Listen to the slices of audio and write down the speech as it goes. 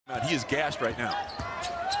He is gassed right now.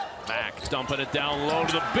 Mack dumping it down low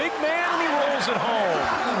to the big man, and he rolls it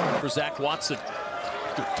home for Zach Watson.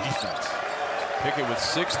 Good defense. Pickett with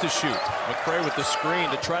 6 to shoot. McCray with the screen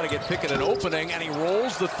to try to get Pickett an opening, and he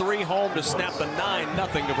rolls the 3 home to snap the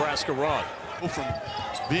 9-0 Nebraska run. From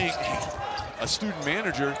being a student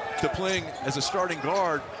manager to playing as a starting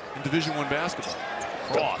guard in Division I basketball.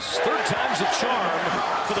 Cross, 3rd time's a charm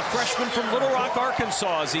for the freshman from Little Rock,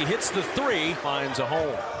 Arkansas, as he hits the 3, finds a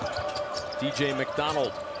home. DJ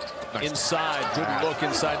McDonald inside, good look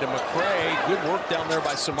inside to McCray. Good work down there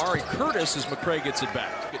by Samari Curtis as McCray gets it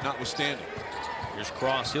back. Notwithstanding. Here's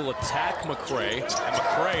Cross, he'll attack McCray, and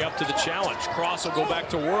McCray up to the challenge. Cross will go back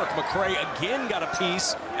to work. McCray again got a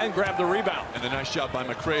piece and grabbed the rebound. And a nice job by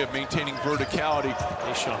McCray of maintaining verticality.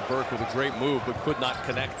 Deshaun Burke with a great move, but could not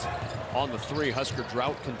connect on the 3. Husker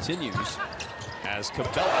drought continues as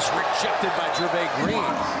Cabela's rejected by Jervay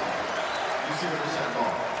Green.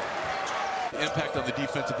 The impact on the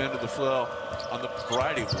defensive end of the flow on the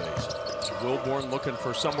variety of ways. Wilborn looking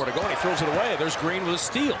for somewhere to go, and he throws it away. There's Green with a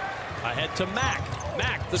steal. Ahead to Mack.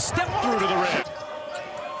 Mack, the step through to the rim.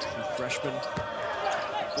 2 freshmen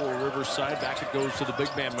for Riverside. Back it goes to the big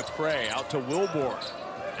man McCray. Out to Wilborn.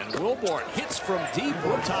 And Wilborn hits from deep.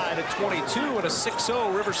 We're tied at 22 and a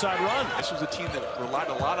 6-0 Riverside run. This was a team that relied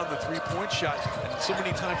a lot on the 3-point shot, and so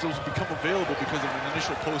many times those become available because of an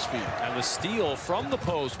initial post feed. And the steal from the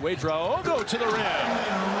post. Wadraogo to the rim.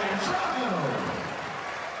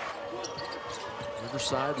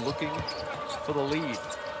 Riverside looking for the lead.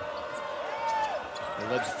 They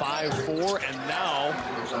led 5-4, and now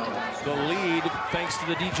the lead thanks to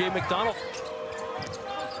the DJ McDonald.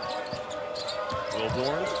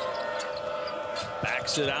 Wilborn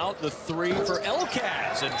backs it out. The 3 for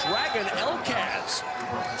Elkaz, and Dragon Elkaz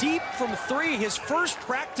deep from 3. His first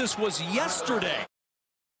practice was yesterday.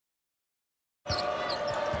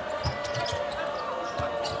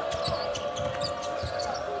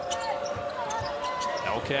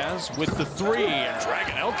 Elkaz with the 3, and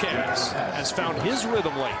Dragon Elkaz has found his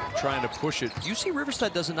rhythm lane, trying to push it.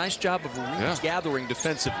 UC-Riverside does a nice job of regathering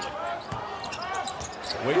defensively.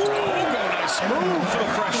 Wadraogo, nice move for the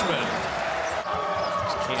freshman.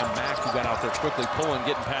 Cam Mack, who got out there quickly, pulling,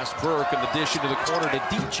 getting past Burke, and the dish into the corner to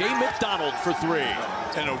DJ McDonald for 3.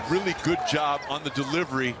 And a really good job on the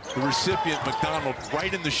delivery. The recipient, McDonald,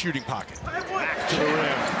 right in the shooting pocket. Mack to the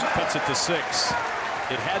rim, puts it to 6.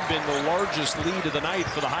 It had been the largest lead of the night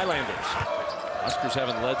for the Highlanders. Huskers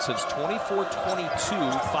haven't led since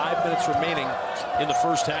 24-22, 5 minutes remaining in the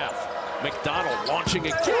first half. McDonald launching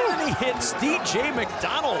again, and he hits DJ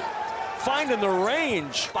McDonald, finding the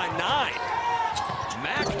range by 9.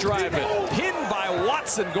 Mack driving, pinned by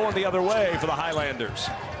Watson, going the other way for the Highlanders.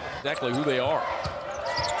 Exactly who they are.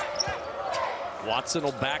 Watson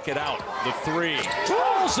will back it out. The 3.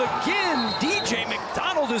 Rolls again. DJ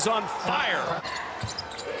McDonald is on fire.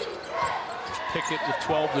 Pickett with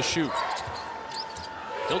 12 to shoot.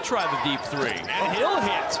 He'll try the deep 3, and he'll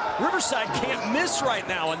hit. Riverside can't miss right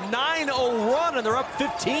now. A 9-0 run, and they're up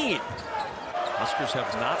 15. Huskers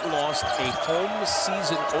have not lost a home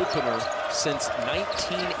season opener since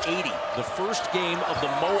 1980, the first game of the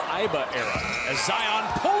Mo Iba era, as Zion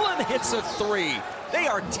Pullen hits a 3. They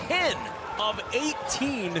are 10 of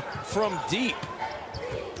 18 from deep.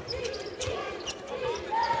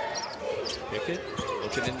 Pickett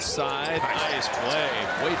looking inside. Nice play.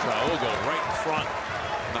 Wadraogo right in front.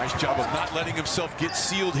 Nice job of not letting himself get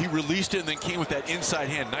sealed. He released it and then came with that inside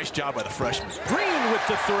hand. Nice job by the freshman. Green with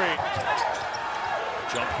the 3.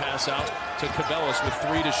 Jump pass out to Cabela's with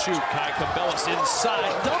 3 to shoot. Kai Cabela's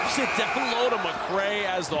inside, dumps it down low to McCray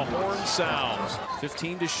as the horn sounds.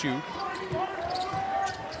 15 to shoot.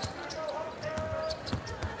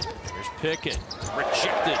 Here's Pickett,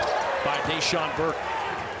 rejected by Deshaun Burke.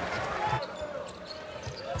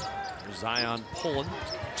 Here's Zion Pullen.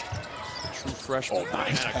 True freshman. Oh,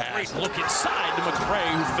 nice and a great look inside to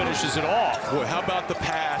McCray, who finishes it off. Boy, how about the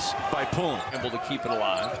pass by Pullen? Able to keep it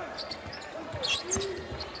alive.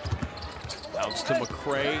 Bounce to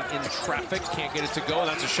McCray in traffic. Can't get it to go, and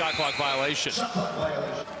that's a shot clock violation.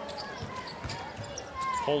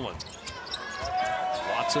 Pullen.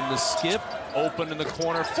 Watson the skip. Open in the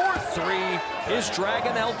corner. 4-3 is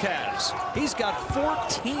Dragon Elkaz. He's got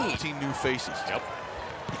 14 new faces. Yep.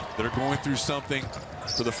 That are going through something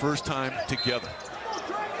for the first time together.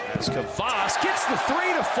 As Kavas gets the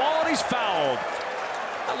 3 to fall, and he's fouled.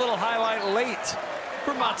 A little highlight late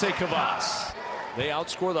for Mate Kavas. They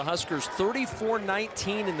outscore the Huskers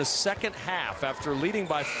 34-19 in the second half after leading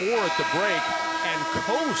by 4 at the break and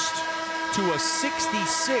coast to a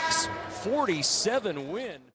 66-47 win.